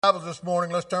Bibles this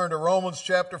morning, let's turn to Romans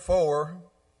chapter 4.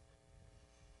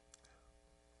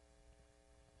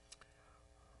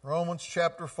 Romans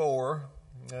chapter 4,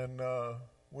 and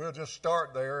we'll just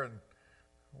start there and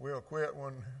we'll quit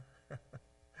when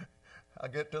I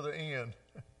get to the end.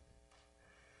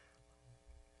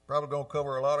 Probably going to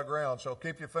cover a lot of ground, so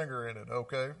keep your finger in it,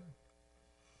 okay?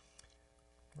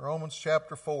 Romans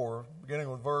chapter 4,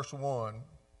 beginning with verse 1.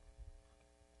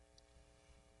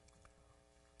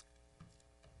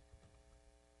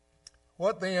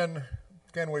 What then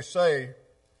can we say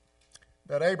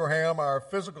that Abraham, our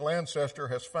physical ancestor,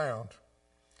 has found?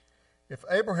 If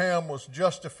Abraham was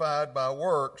justified by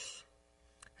works,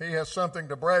 he has something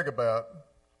to brag about,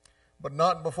 but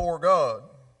not before God.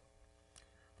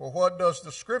 For what does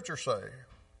the Scripture say?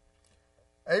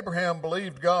 Abraham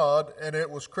believed God, and it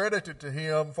was credited to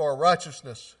him for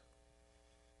righteousness.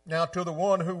 Now to the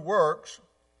one who works,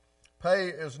 pay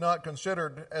is not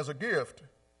considered as a gift,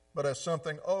 but as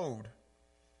something owed.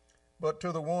 But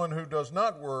to the one who does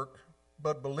not work,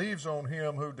 but believes on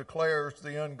him who declares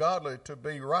the ungodly to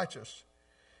be righteous,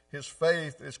 his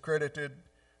faith is credited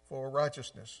for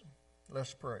righteousness.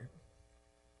 Let's pray.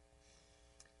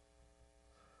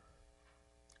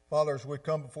 Father, as we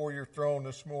come before your throne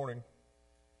this morning,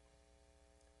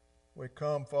 we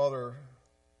come, Father,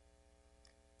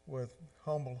 with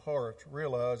humble hearts,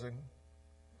 realizing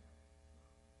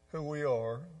who we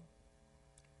are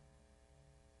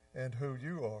and who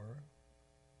you are.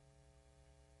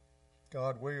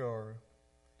 God, we are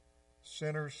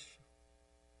sinners,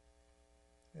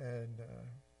 and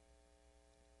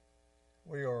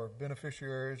we are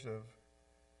beneficiaries of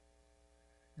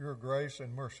your grace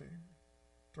and mercy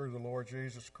through the Lord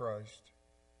Jesus Christ.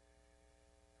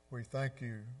 We thank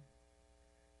you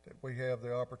that we have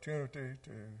the opportunity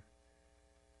to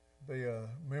be a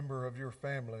member of your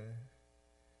family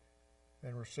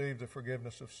and receive the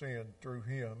forgiveness of sin through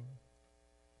him.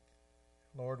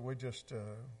 Lord, we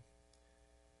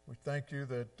thank you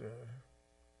that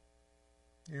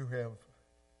you have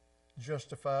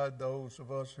justified those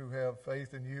of us who have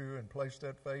faith in you and placed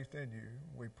that faith in you.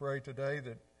 We pray today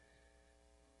that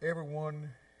everyone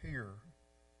here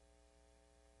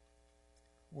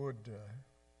would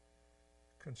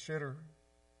consider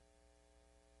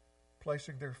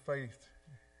placing their faith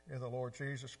in the Lord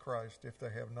Jesus Christ if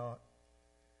they have not,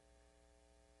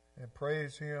 and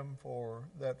praise him for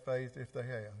that faith if they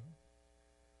have.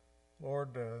 Lord,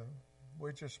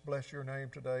 we just bless your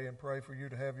name today and pray for you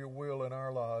to have your will in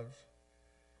our lives.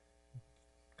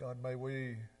 God, may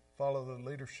we follow the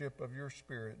leadership of your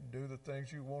Spirit and do the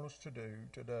things you want us to do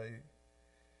today.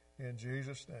 In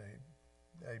Jesus' name,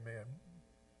 amen.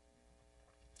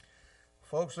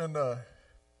 Folks, in the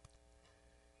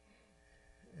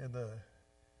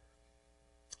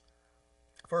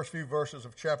first few verses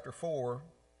of chapter 4,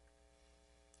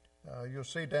 you'll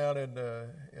see down in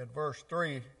verse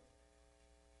 3,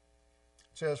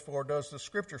 it says, "For does the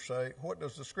Scripture say," what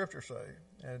does the Scripture say?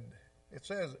 And it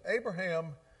says,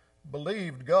 Abraham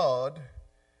believed God,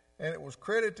 and it was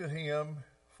credited to him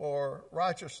for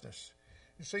righteousness.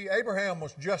 You see, Abraham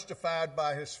was justified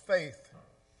by his faith.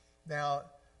 Now,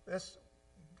 this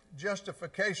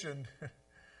justification,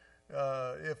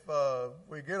 if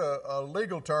we get a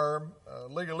legal term, a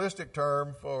legalistic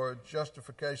term for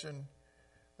justification,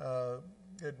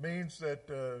 it means that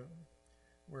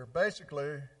we're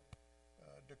basically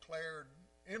declared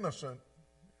innocent,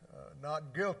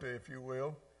 not guilty, if you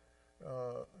will,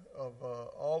 of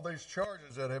all these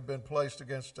charges that have been placed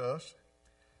against us.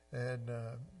 And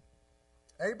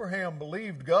Abraham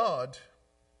believed God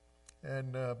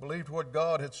and believed what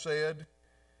God had said,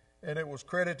 and it was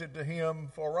credited to him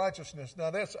for righteousness.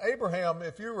 Now that's Abraham.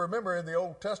 If you remember in the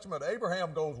Old Testament,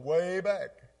 Abraham goes way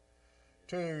back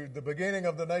to the beginning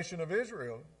of the nation of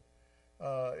Israel.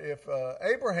 If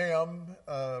Abraham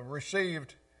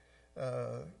received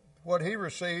what he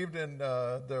received, and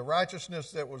the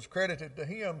righteousness that was credited to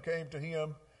him came to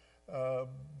him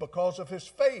because of his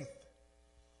faith.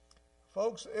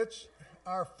 Folks, it's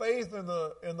our faith in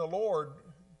the Lord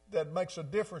that makes a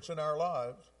difference in our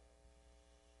lives.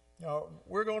 Now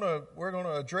we're going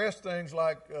to address things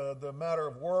like the matter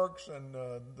of works and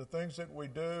the things that we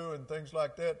do and things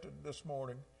like that this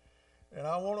morning. And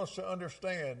I want us to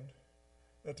understand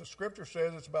that the Scripture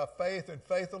says it's by faith and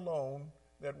faith alone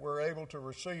that we're able to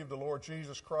receive the Lord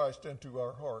Jesus Christ into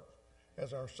our heart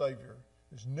as our Savior.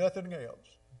 There's nothing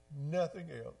else.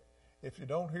 Nothing else. If you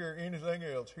don't hear anything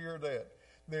else, hear that.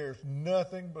 There's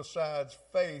nothing besides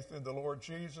faith in the Lord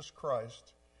Jesus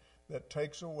Christ that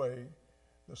takes away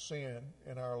the sin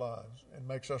in our lives and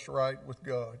makes us right with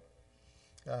God.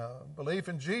 Belief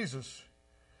in Jesus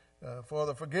for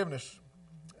the forgiveness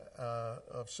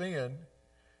of sin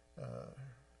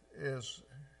is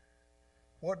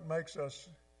what makes us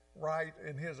right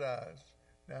in His eyes.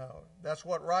 Now, that's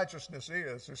what righteousness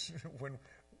is when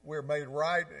we're made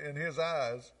right in His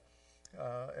eyes.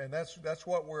 And that's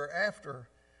what we're after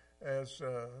as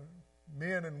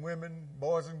men and women,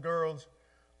 boys and girls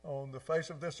on the face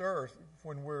of this earth.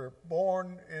 When we're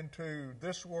born into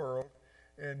this world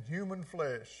in human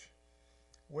flesh,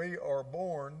 we are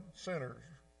born sinners.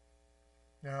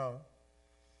 Now,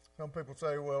 some people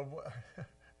say, well,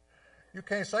 you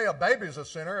can't say a baby's a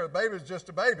sinner. A baby's just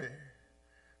a baby.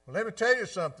 Well, let me tell you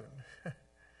something.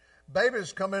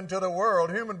 Babies come into the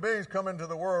world, human beings come into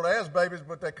the world as babies,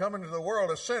 but they come into the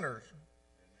world as sinners.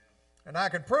 And I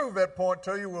can prove that point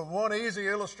to you with one easy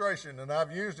illustration, and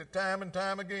I've used it time and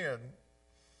time again.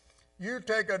 You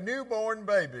take a newborn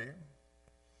baby.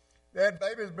 That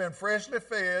baby's been freshly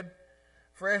fed,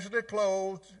 freshly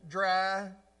clothed, dry,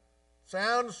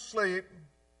 sound asleep.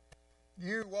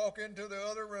 You walk into the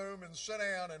other room and sit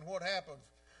down, and what happens?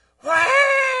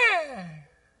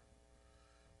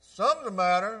 Something's the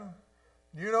matter.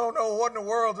 You don't know what in the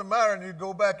world's the matter, and you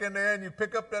go back in there and you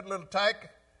pick up that little tyke,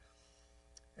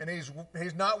 and he's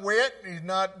not wet, he's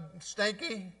not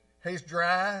stinky, he's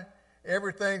dry.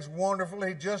 Everything's wonderful.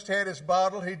 He just had his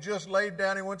bottle. He just laid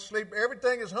down. He went to sleep.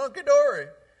 Everything is hunky-dory.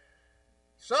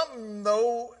 Something,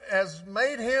 though, has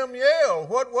made him yell.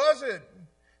 What was it?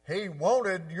 He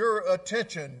wanted your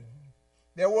attention.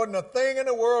 There wasn't a thing in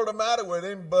the world the matter with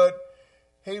him, but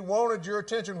he wanted your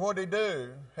attention. What did he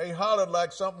do? He hollered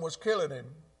like something was killing him.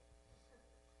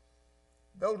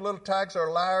 Those little tykes are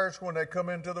liars when they come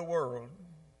into the world.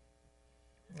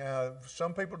 Now,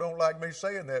 some people don't like me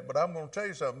saying that, but I'm going to tell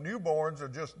you something. Newborns are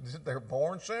they're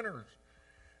born sinners.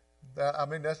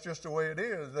 That's just the way it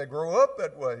is. They grow up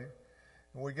that way,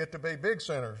 and we get to be big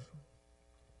sinners.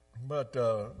 But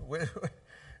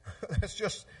that's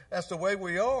the way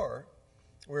we are.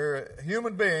 We're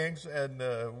human beings, and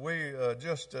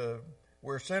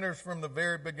we're sinners from the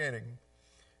very beginning.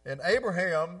 And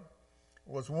Abraham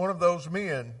was one of those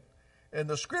men. And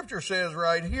the Scripture says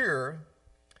right here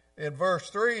in verse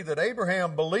 3 that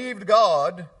Abraham believed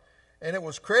God, and it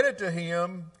was credited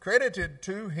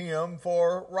to him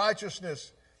for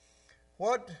righteousness.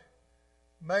 What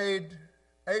made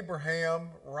Abraham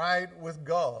right with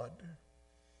God?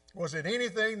 Was it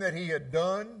anything that he had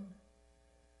done?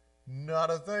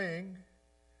 Not a thing.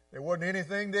 There wasn't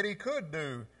anything that he could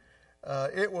do.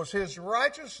 It was his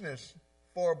righteousness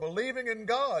for believing in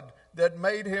God that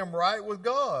made him right with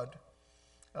God.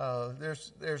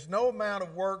 There's no amount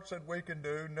of works that we can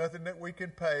do, nothing that we can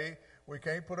pay. We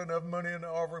can't put enough money in the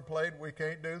offering plate. We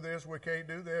can't do this. We can't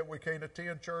do that. We can't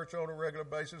attend church on a regular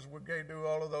basis. We can't do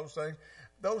all of those things.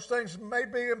 Those things may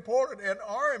be important and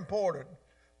are important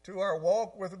to our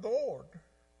walk with the Lord,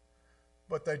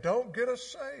 but they don't get us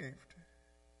saved.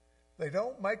 They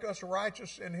don't make us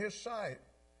righteous in His sight.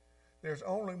 There's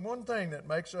only one thing that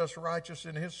makes us righteous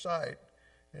in His sight,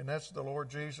 and that's the Lord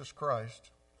Jesus Christ.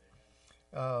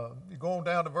 You go on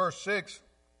down to verse 6,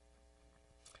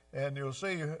 and you'll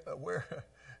see where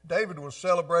David was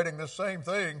celebrating this same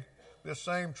thing, this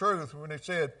same truth, when he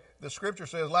said, the Scripture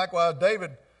says, likewise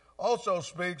David also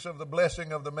speaks of the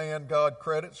blessing of the man God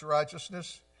credits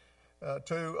righteousness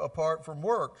to apart from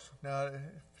works. Now,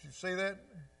 if you see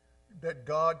that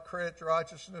God credits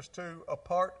righteousness to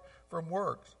apart from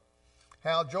works.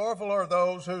 How joyful are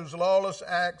those whose lawless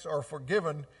acts are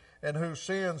forgiven and whose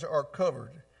sins are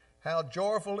covered. How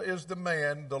joyful is the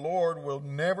man the Lord will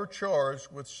never charge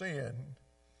with sin.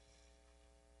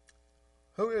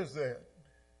 Who is that?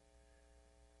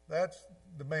 That's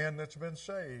the man that's been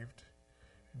saved.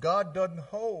 God doesn't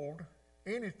hold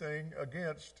anything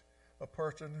against a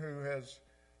person who has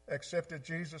accepted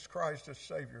Jesus Christ as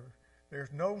Savior.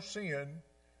 There's no sin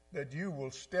that you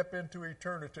will step into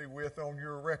eternity with on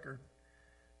your record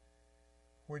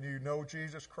when you know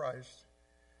Jesus Christ,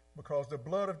 because the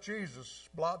blood of Jesus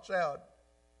blots out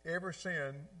every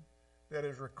sin that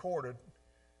is recorded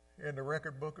in the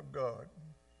record book of God.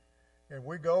 And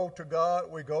we go to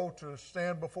God, we go to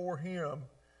stand before Him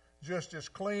just as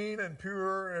clean and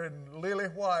pure and lily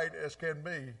white as can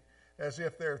be, as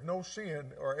if there's no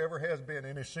sin or ever has been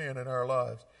any sin in our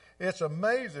lives. It's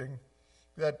amazing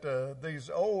that these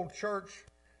old church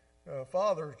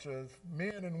fathers,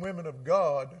 men and women of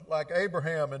God, like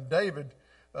Abraham and David,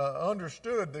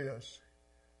 understood this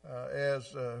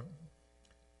as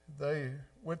they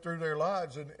went through their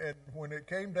lives. And when it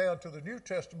came down to the New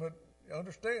Testament,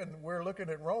 understand, we're looking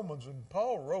at Romans, and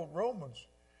Paul wrote Romans.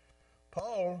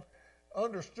 Paul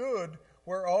understood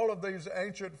where all of these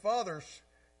ancient fathers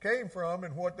came from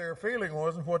and what their feeling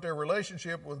was and what their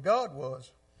relationship with God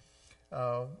was.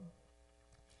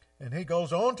 And he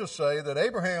goes on to say that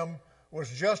Abraham was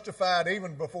justified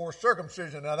even before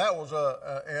circumcision. Now that was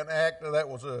an act, that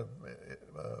was a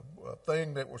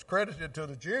thing that was credited to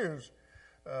the Jews.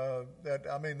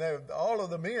 All of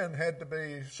the men had to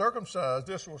be circumcised.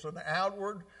 This was an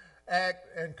outward act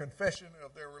and confession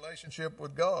of their relationship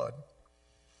with God.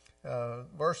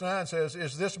 Verse 9 says,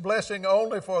 "Is this blessing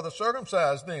only for the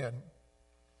circumcised then?"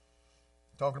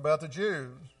 Talking about the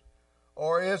Jews.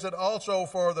 "Or is it also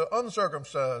for the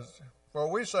uncircumcised? For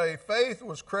we say faith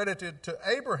was credited to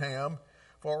Abraham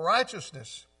for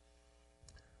righteousness."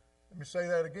 Let me say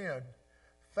that again.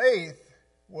 Faith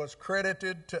was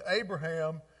credited to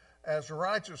Abraham as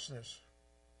righteousness.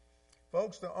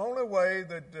 Folks, the only way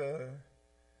that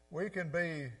we can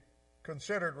be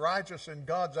considered righteous in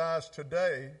God's eyes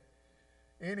today,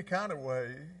 any kind of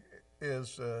way,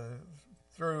 is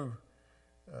through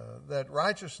that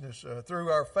righteousness, through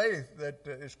our faith that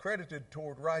is credited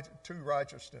to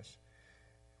righteousness.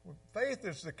 Faith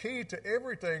is the key to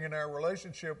everything in our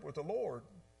relationship with the Lord.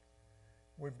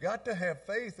 We've got to have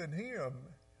faith in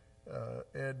Him.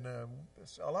 And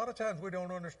a lot of times we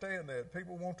don't understand that.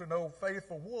 People want to know faith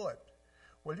for what?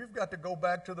 Well, you've got to go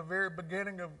back to the very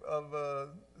beginning of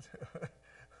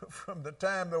from the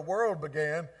time the world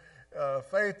began,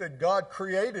 faith that God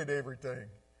created everything.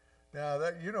 Now,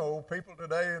 that people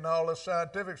today and all this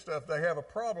scientific stuff, they have a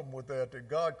problem with that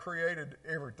God created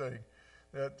everything.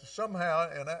 That somehow,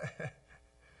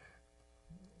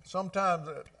 sometimes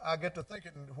I get to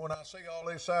thinking when I see all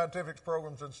these scientific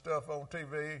programs and stuff on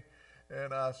TV,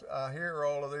 and I hear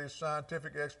all of these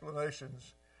scientific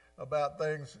explanations about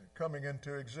things coming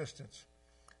into existence.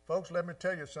 Folks, let me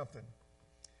tell you something.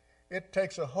 It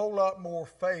takes a whole lot more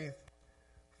faith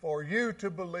for you to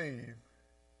believe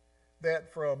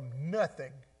that from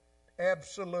nothing,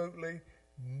 absolutely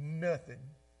nothing,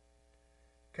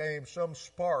 came some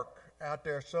spark out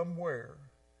there somewhere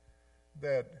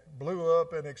that blew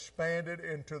up and expanded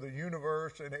into the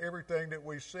universe and everything that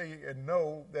we see and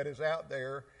know that is out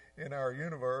there in our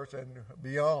universe and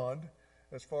beyond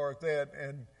as far as that,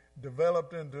 and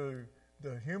developed into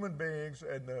the human beings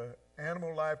and the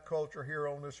animal life culture here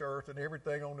on this earth and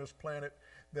everything on this planet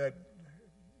that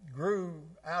grew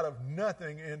out of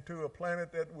nothing into a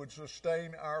planet that would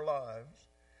sustain our lives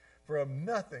from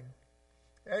nothing.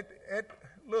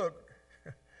 Look,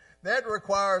 that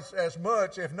requires as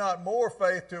much, if not more,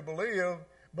 faith to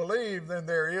believe than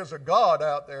there is a God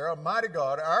out there, a mighty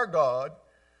God, our God,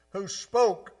 who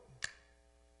spoke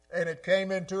and it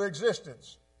came into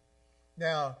existence.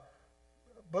 Now,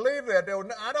 believe that.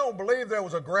 I don't believe there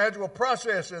was a gradual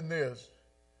process in this.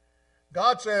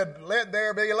 God said, "Let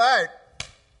there be light."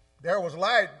 There was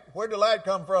light. Where did the light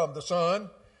come from? The sun.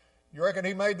 You reckon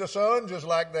He made the sun just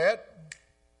like that?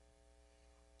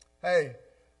 Hey,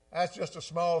 that's just a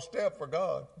small step for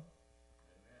God.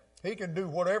 He can do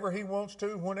whatever He wants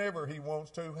to, whenever He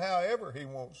wants to, however He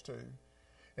wants to.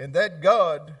 And that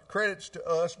God credits to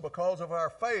us, because of our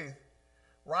faith,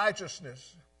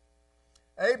 righteousness.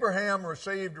 Abraham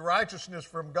received righteousness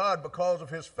from God because of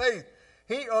his faith.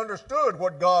 He understood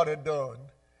what God had done,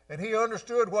 and he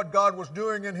understood what God was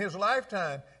doing in his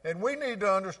lifetime. And we need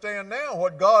to understand now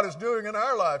what God is doing in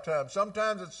our lifetime.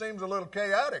 Sometimes it seems a little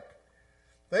chaotic.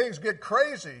 Things get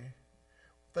crazy.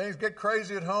 Things get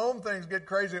crazy at home. Things get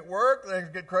crazy at work. Things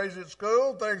get crazy at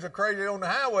school. Things are crazy on the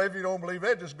highway. If you don't believe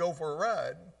that, just go for a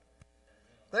ride.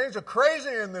 Things are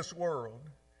crazy in this world,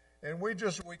 and we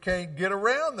can't get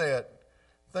around that.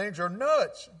 Things are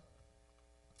nuts.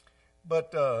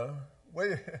 But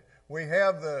we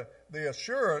have the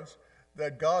assurance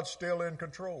that God's still in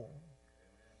control.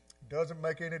 It doesn't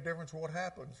make any difference what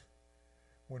happens.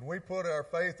 When we put our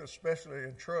faith, especially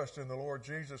and trust in the Lord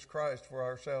Jesus Christ for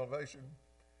our salvation,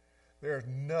 there's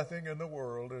nothing in the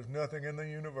world, there's nothing in the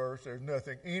universe, there's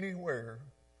nothing anywhere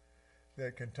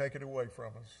that can take it away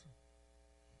from us.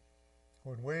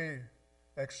 When we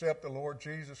accept the Lord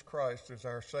Jesus Christ as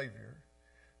our Savior,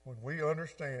 when we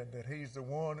understand that He's the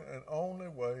one and only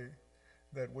way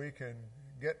that we can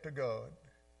get to God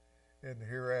in the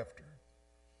hereafter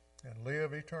and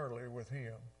live eternally with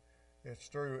Him, it's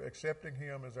through accepting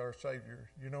Him as our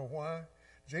Savior. You know why?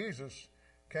 Jesus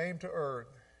came to earth.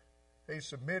 He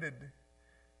submitted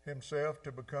Himself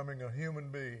to becoming a human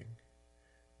being.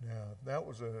 Now, that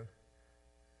was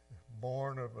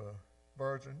born of a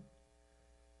virgin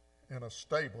in a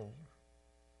stable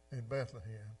in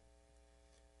Bethlehem.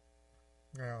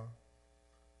 Now,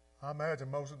 I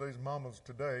imagine most of these mamas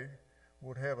today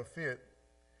would have a fit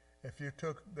if you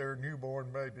took their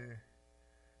newborn baby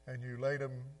and you laid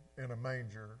them in a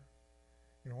manger.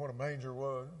 You know what a manger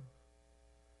was?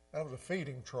 That was a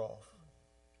feeding trough.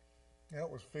 That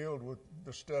was filled with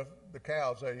the stuff the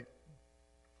cows ate.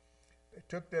 They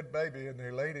took that baby and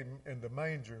they laid him in the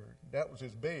manger. That was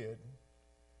his bed.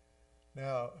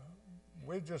 Now,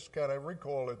 we just kind of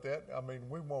recoil at that. I mean,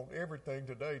 we want everything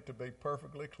today to be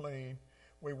perfectly clean.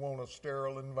 We want a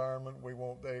sterile environment. We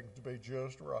want things to be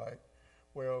just right.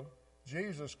 Well,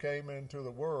 Jesus came into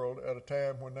the world at a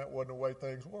time when that wasn't the way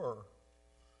things were.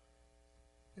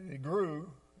 And he grew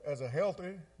as a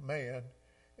healthy man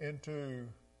into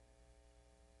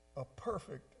a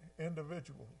perfect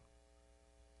individual.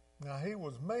 Now, he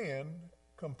was man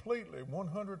completely,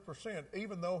 100%,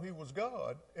 even though he was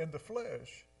God in the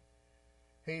flesh.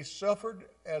 He suffered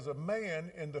as a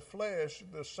man in the flesh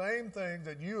the same things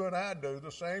that you and I do,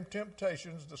 the same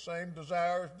temptations, the same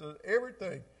desires,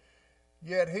 everything.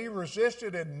 Yet he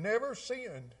resisted and never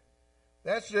sinned.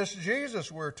 That's just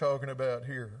Jesus we're talking about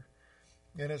here.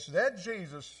 And it's that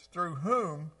Jesus through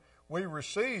whom we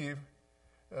receive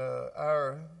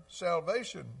our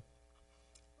salvation.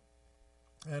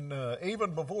 And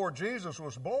even before Jesus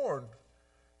was born,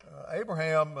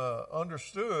 Abraham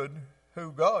understood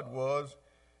who God was,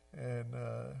 and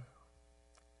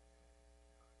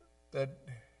that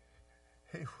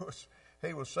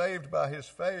he was saved by his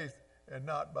faith and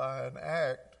not by an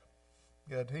act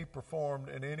that he performed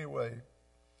in any way.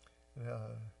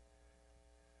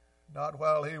 Not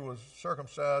while he was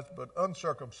circumcised, but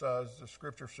uncircumcised, the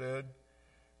Scripture said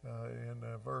in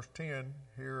verse 10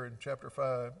 here in chapter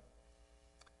 5.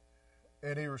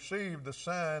 And he received the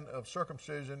sign of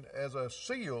circumcision as a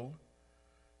seal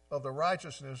of the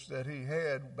righteousness that he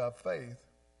had by faith,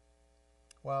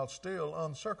 while still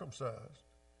uncircumcised.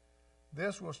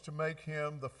 This was to make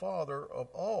him the father of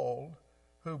all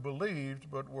who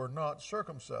believed but were not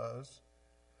circumcised,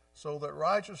 so that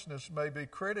righteousness may be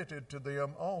credited to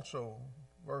them also.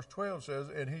 Verse 12 says,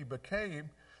 and he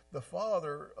became the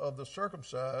father of the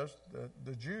circumcised,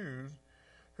 the Jews,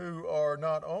 who are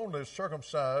not only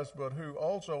circumcised, but who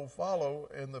also follow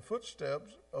in the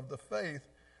footsteps of the faith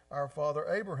our father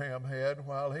Abraham had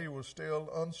while he was still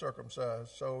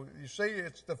uncircumcised. So you see,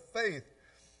 it's the faith.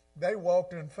 They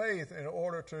walked in faith in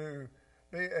order to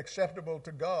be acceptable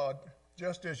to God,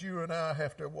 just as you and I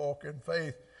have to walk in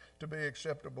faith to be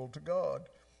acceptable to God.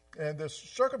 And this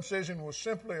circumcision was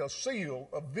simply a seal,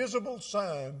 a visible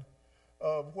sign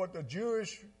of what the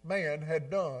Jewish man had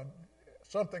done,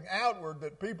 something outward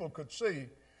that people could see.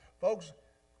 Folks,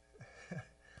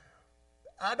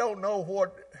 I don't know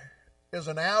what is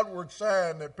an outward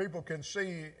sign that people can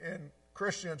see in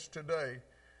Christians today,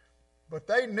 but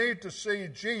they need to see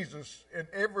Jesus in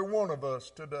every one of us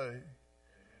today.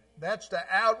 That's the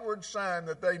outward sign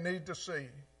that they need to see.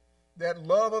 That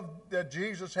love that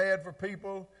Jesus had for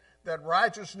people, that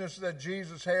righteousness that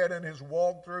Jesus had in his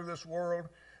walk through this world,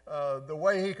 the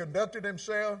way he conducted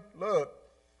himself. Look,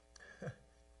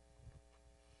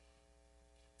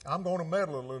 I'm going to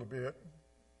meddle a little bit.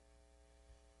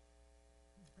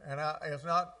 And it's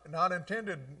not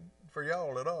intended for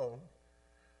y'all at all.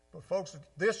 But folks,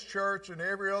 this church and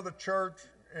every other church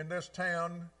in this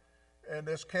town and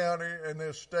this county and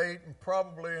this state and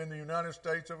probably in the United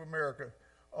States of America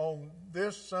on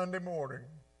this Sunday morning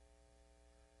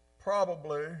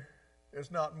probably is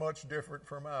not much different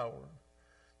from ours.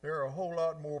 There are a whole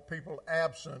lot more people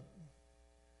absent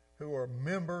who are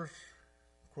members,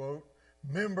 quote,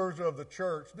 members of the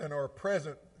church than are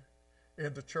present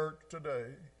in the church today.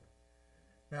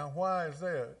 Now, why is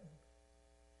that?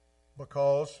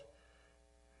 Because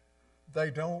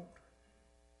they don't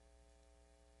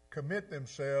commit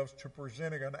themselves to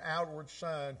presenting an outward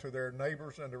sign to their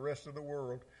neighbors and the rest of the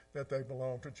world that they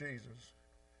belong to Jesus.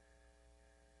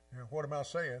 Now, what am I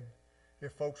saying?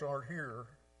 If folks aren't here,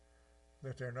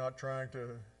 that they're not trying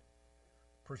to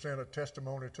present a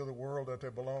testimony to the world that they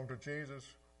belong to Jesus,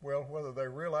 well, whether they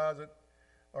realize it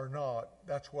or not,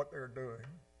 that's what they're doing.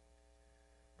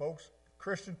 Folks,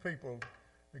 Christian people,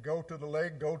 they go to the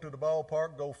lake, go to the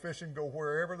ballpark, go fishing, go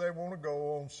wherever they want to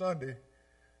go on Sunday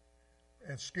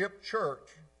and skip church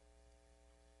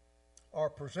are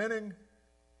presenting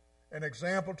an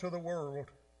example to the world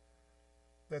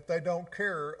that they don't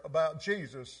care about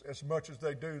Jesus as much as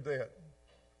they do that,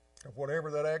 of whatever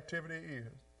that activity is.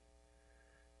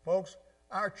 Folks,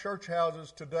 our church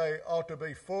houses today ought to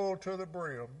be full to the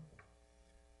brim.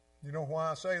 You know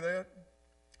why I say that?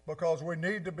 Because we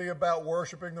need to be about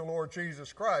worshiping the Lord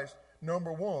Jesus Christ,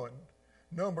 number one.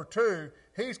 Number two,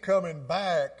 he's coming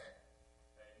back.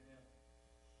 Amen.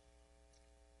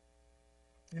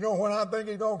 You know when I think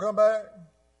he's going to come back?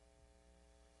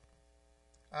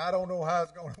 I don't know how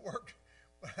it's going to work,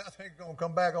 but I think he's going to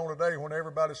come back on a day when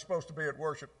everybody's supposed to be at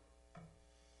worship.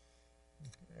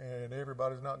 And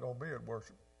everybody's not going to be at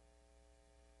worship.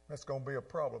 That's going to be a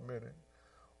problem, isn't it?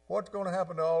 What's going to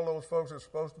happen to all those folks that's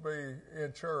supposed to be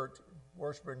in church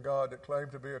worshiping God that claim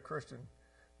to be a Christian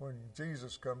when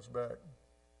Jesus comes back?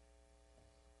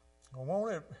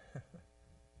 Won't it?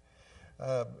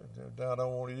 I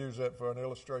don't want to use that for an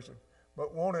illustration,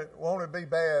 but won't it be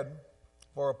bad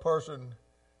for a person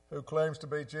who claims to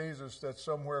be Jesus that's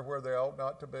somewhere where they ought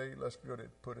not to be? Let's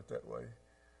put it that way.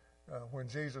 When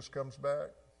Jesus comes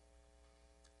back.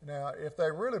 Now, if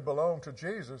they really belong to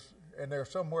Jesus and they're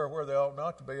somewhere where they ought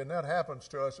not to be, and that happens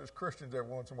to us as Christians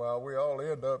every once in a while, we all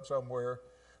end up somewhere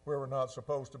where we're not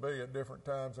supposed to be at different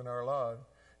times in our lives.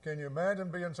 Can you imagine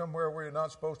being somewhere where you're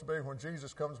not supposed to be when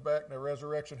Jesus comes back and the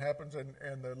resurrection happens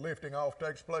and the lifting off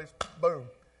takes place? Boom.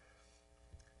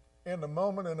 In the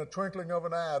moment, in the twinkling of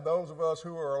an eye, those of us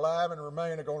who are alive and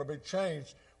remain are going to be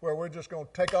changed where we're just going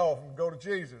to take off and go to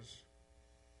Jesus.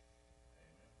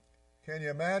 Can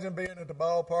you imagine being at the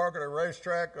ballpark or a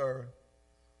racetrack or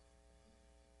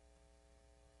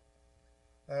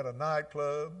at a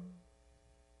nightclub?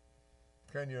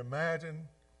 Can you imagine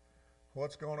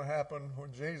what's going to happen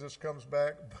when Jesus comes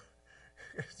back?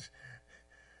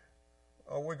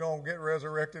 Are we going to get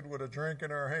resurrected with a drink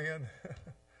in our hand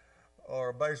or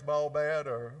a baseball bat,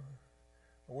 or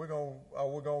are we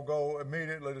going to go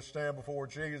immediately to stand before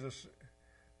Jesus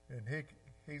and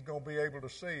He's going to be able to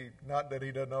see, not that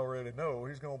he doesn't already know,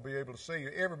 he's going to be able to see.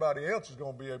 Everybody else is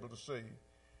going to be able to see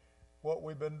what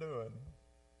we've been doing.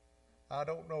 I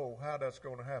don't know how that's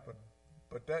going to happen,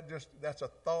 but that's a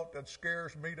thought that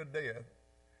scares me to death.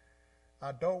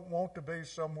 I don't want to be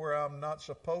somewhere I'm not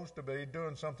supposed to be,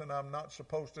 doing something I'm not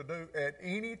supposed to do at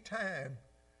any time,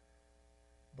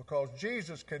 because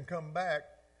Jesus can come back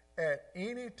at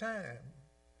any time.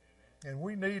 And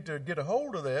we need to get a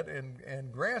hold of that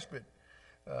and grasp it.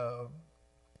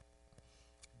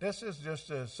 This is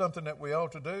just something that we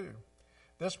ought to do.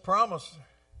 This promise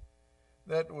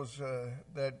that was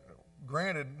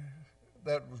granted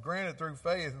through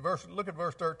faith. Look at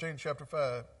verse 13, chapter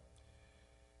 5.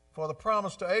 For the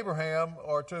promise to Abraham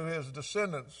or to his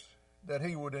descendants that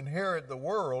he would inherit the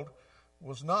world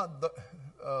was not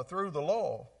through the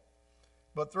law,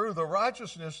 but through the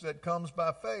righteousness that comes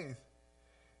by faith.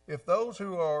 If those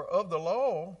who are of the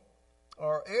law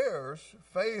are heirs,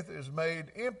 faith is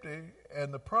made empty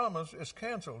and the promise is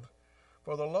canceled.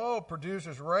 For the law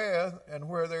produces wrath, and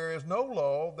where there is no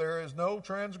law, there is no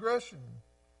transgression.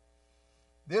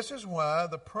 This is why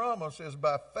the promise is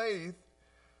by faith,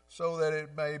 so that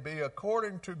it may be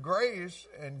according to grace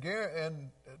and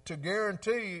to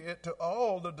guarantee it to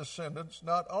all the descendants,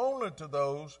 not only to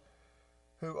those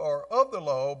who are of the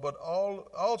law, but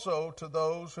also to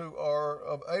those who are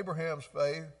of Abraham's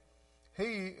faith.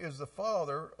 He is the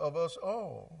father of us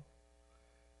all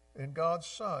in God's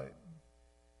sight.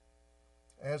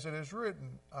 As it is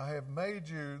written, I have made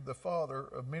you the father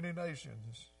of many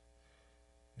nations.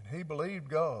 And he believed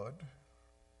God,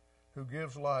 who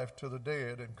gives life to the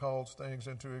dead and calls things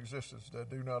into existence that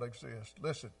do not exist.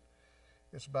 Listen,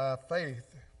 it's by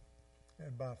faith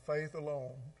and by faith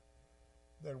alone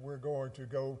that we're going to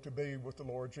go to be with the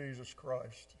Lord Jesus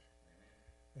Christ.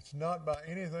 It's not by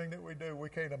anything that we do. We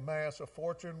can't amass a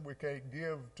fortune. We can't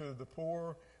give to the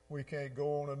poor. We can't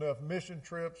go on enough mission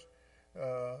trips.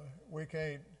 We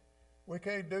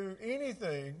can't do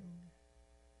anything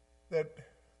that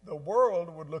the world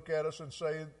would look at us and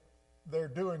say they're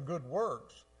doing good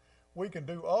works. We can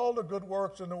do all the good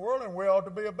works in the world, and we ought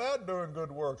to be about doing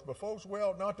good works. But folks, we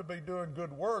ought not to be doing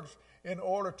good works in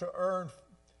order to earn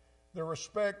the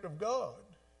respect of God.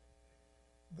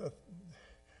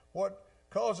 What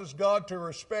causes God to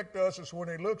respect us is when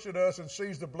he looks at us and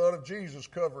sees the blood of Jesus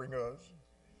covering us.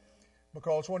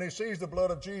 Because when he sees the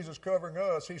blood of Jesus covering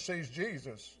us, he sees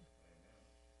Jesus.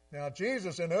 Now,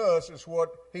 Jesus in us is what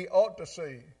he ought to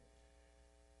see.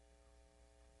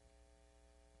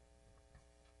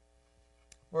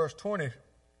 Verse 20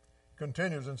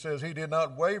 continues and says, he did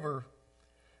not waver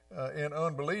in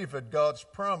unbelief at God's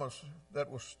promise that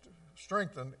was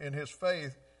strengthened in his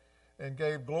faith, and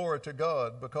gave glory to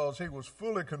God, because he was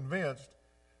fully convinced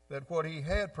that what he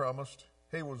had promised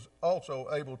he was also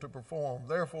able to perform.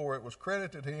 Therefore it was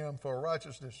credited to him for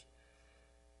righteousness.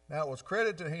 Now what was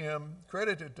credited to him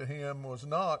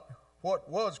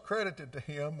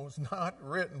was not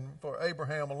written for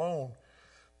Abraham alone,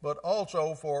 but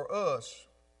also for us.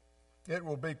 It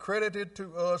will be credited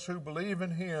to us who believe in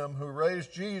him who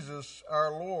raised Jesus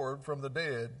our Lord from the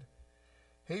dead.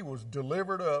 He was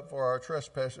delivered up for our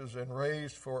trespasses and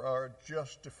raised for our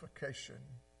justification.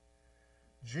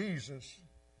 Jesus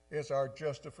is our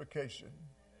justification.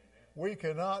 We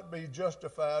cannot be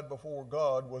justified before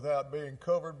God without being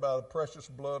covered by the precious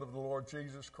blood of the Lord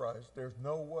Jesus Christ. There's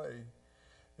no way.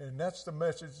 And that's the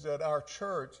message that our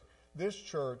church, this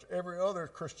church, every other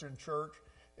Christian church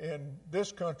in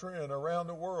this country and around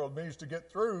the world needs to get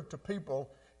through to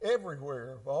people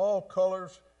everywhere of all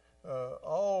colors,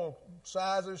 all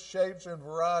sizes, shapes, and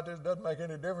varieties. Doesn't make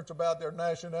any difference about their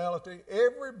nationality.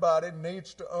 Everybody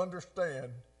needs to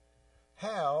understand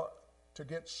how to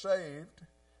get saved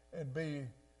and be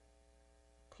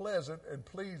pleasant and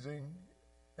pleasing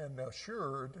and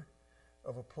assured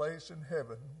of a place in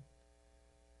heaven.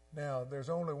 Now, there's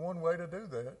only one way to do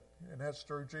that, and that's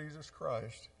through Jesus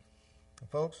Christ. And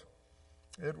folks,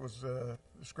 it was, the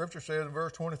scripture says in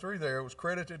verse 23 there, it was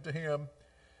credited to him,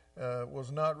 was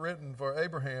not written for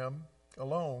Abraham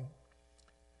alone,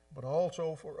 but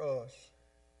also for us.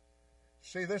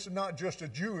 See, this is not just a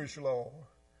Jewish law.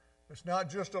 It's not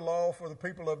just a law for the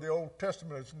people of the Old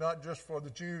Testament. It's not just for the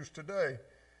Jews today.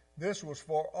 This was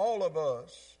for all of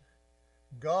us.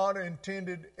 God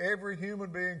intended every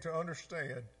human being to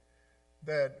understand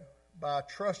that by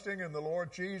trusting in the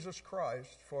Lord Jesus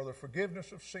Christ for the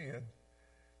forgiveness of sin,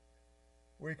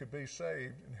 we could be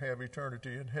saved and have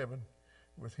eternity in heaven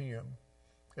with him.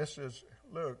 This is,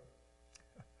 look,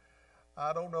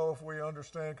 I don't know if we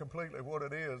understand completely what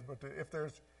it is, but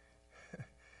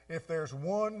if there's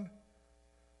one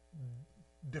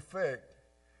defect,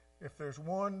 if there's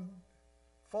one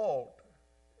fault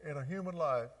in a human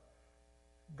life,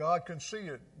 God can see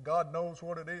it. God knows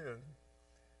what it is.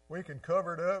 We can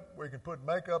cover it up. We can put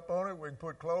makeup on it. We can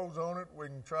put clothes on it. We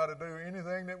can try to do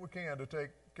anything that we can to take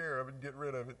care of it and get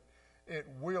rid of it. It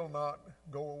will not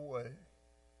go away.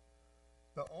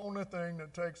 The only thing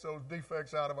that takes those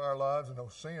defects out of our lives and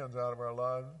those sins out of our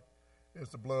lives is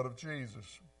the blood of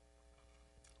Jesus.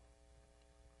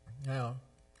 Now,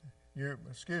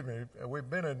 we've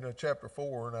been in chapter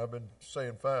 4, and I've been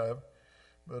saying 5.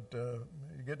 But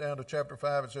you get down to chapter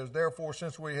 5, it says, therefore,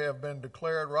 since we have been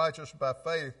declared righteous by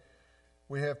faith,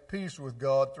 we have peace with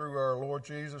God through our Lord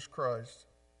Jesus Christ.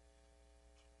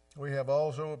 We have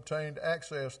also obtained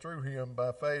access through him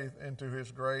by faith into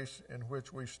his grace in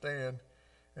which we stand,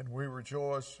 and we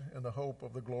rejoice in the hope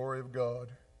of the glory of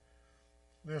God.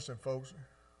 Listen, folks,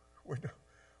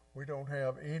 we don't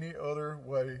have any other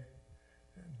way,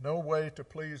 no way to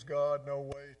please God, no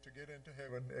way to get into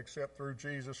heaven except through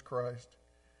Jesus Christ.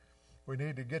 We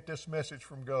need to get this message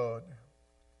from God.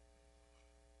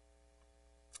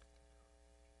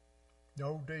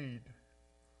 No deed,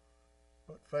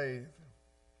 but faith,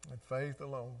 and faith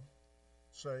alone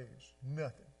saves.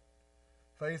 Nothing.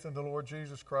 Faith in the Lord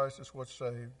Jesus Christ is what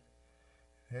saved.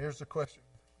 Here's the question.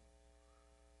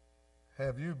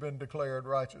 Have you been declared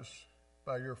righteous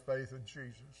by your faith in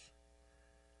Jesus?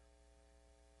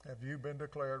 Have you been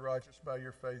declared righteous by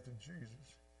your faith in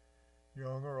Jesus?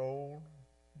 Young or old,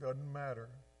 doesn't matter.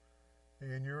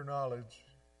 In your knowledge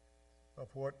of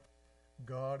what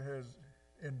God has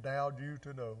endowed you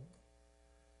to know,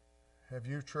 have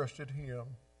you trusted him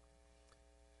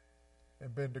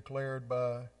and been declared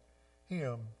by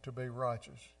him to be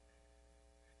righteous?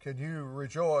 Can you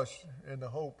rejoice in the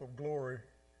hope of glory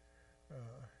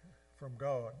from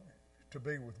God, to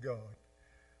be with God?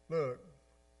 Look,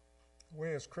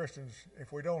 we as Christians,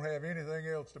 if we don't have anything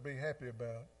else to be happy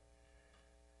about,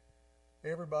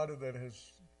 everybody that has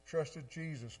trusted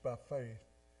Jesus by faith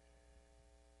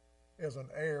is an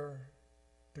heir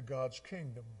to God's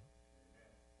kingdom.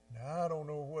 Now, I don't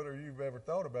know whether you've ever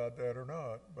thought about that or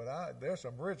not, but there's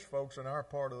some rich folks in our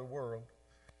part of the world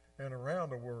and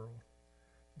around the world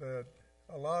that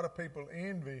a lot of people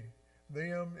envy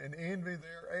them and envy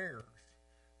their heirs.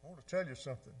 I want to tell you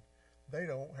something. They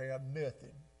don't have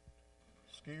nothing.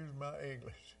 Excuse my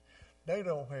English. They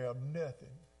don't have nothing.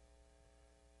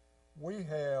 We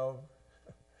have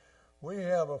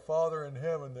a Father in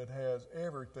heaven that has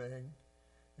everything,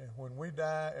 and when we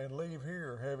die and leave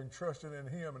here, having trusted in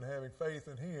him and having faith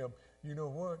in him, you know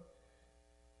what?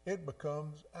 It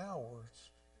becomes ours.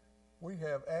 We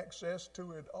have access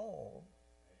to it all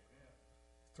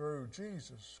through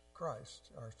Jesus Christ,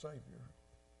 our Savior.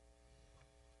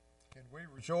 Can we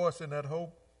rejoice in that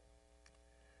hope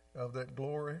of that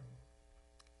glory?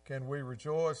 Can we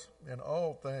rejoice in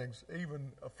all things,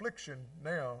 even affliction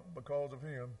now because of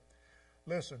him?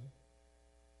 Listen,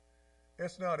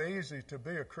 it's not easy to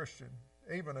be a Christian,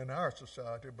 even in our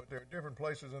society, but there are different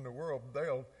places in the world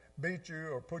they'll beat you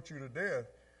or put you to death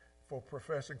for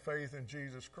professing faith in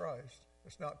Jesus Christ.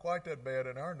 It's not quite that bad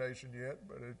in our nation yet,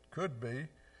 but it could be.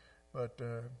 But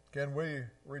can we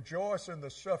rejoice in the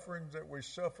sufferings that we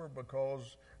suffer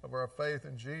because of our faith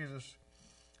in Jesus?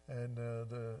 And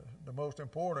the most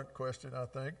important question, I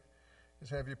think, is,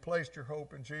 have you placed your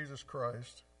hope in Jesus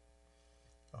Christ?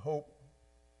 A hope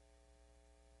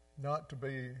not to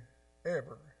be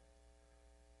ever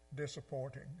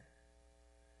disappointing.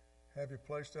 Have you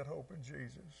placed that hope in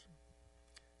Jesus?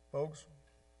 Folks,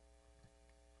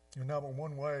 there's not but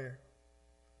one way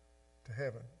to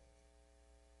heaven.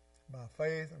 By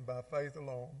faith and by faith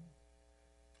alone.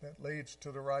 That leads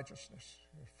to the righteousness.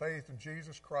 Faith in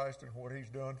Jesus Christ and what He's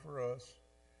done for us.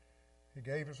 He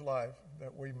gave His life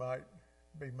that we might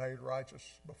be made righteous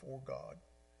before God.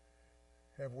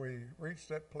 Have we reached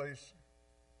that place?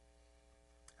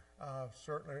 I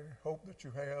certainly hope that you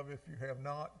have. If you have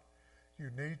not, you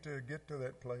need to get to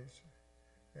that place.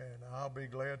 And I'll be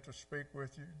glad to speak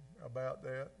with you about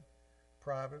that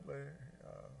privately.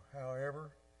 However,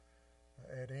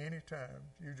 at any time,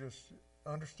 you just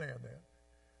understand that.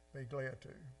 Be glad to.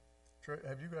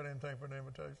 Have you got anything for an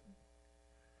invitation?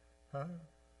 Huh?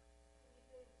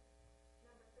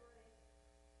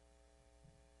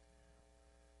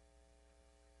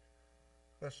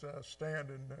 Let's stand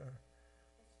and...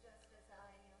 It's just as I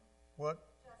am. What?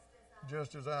 Just as I am.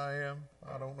 Just as I am.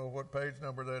 I don't know what page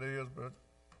number that is, but It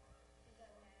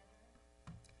doesn't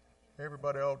matter.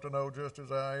 everybody ought to know just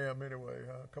as I am anyway.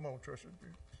 Come on, Tricia.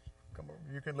 Come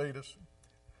on. You can lead us.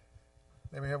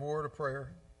 Let me have a word of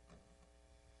prayer.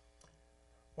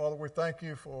 Father, we thank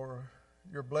you for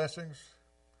your blessings.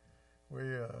 We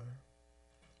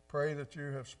pray that you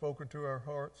have spoken to our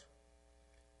hearts.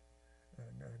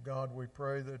 And God, we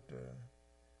pray that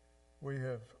we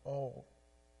have all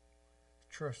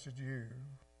trusted you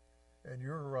and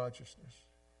your righteousness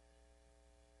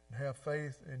and have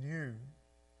faith in you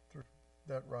through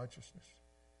that righteousness.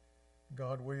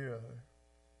 God, we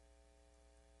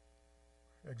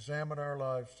examine our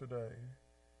lives today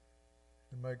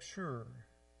and make sure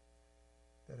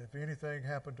that if anything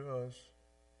happened to us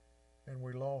and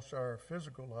we lost our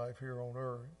physical life here on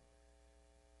earth,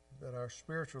 that our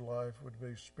spiritual life would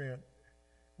be spent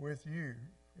with you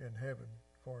in heaven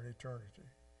for an eternity.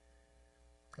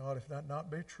 God, if that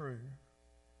not be true,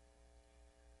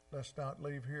 let's not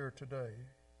leave here today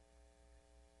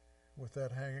with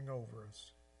that hanging over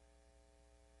us.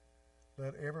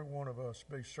 Let every one of us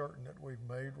be certain that we've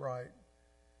made right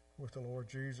with the Lord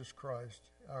Jesus Christ,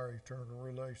 our eternal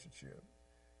relationship.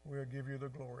 We'll give you the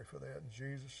glory for that in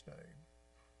Jesus' name.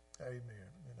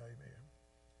 Amen and amen.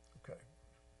 Okay.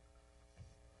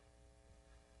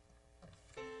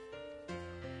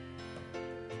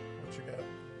 What you got?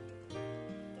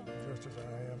 Just as I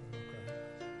am. Okay.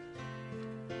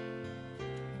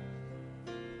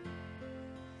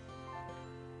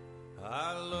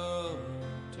 I love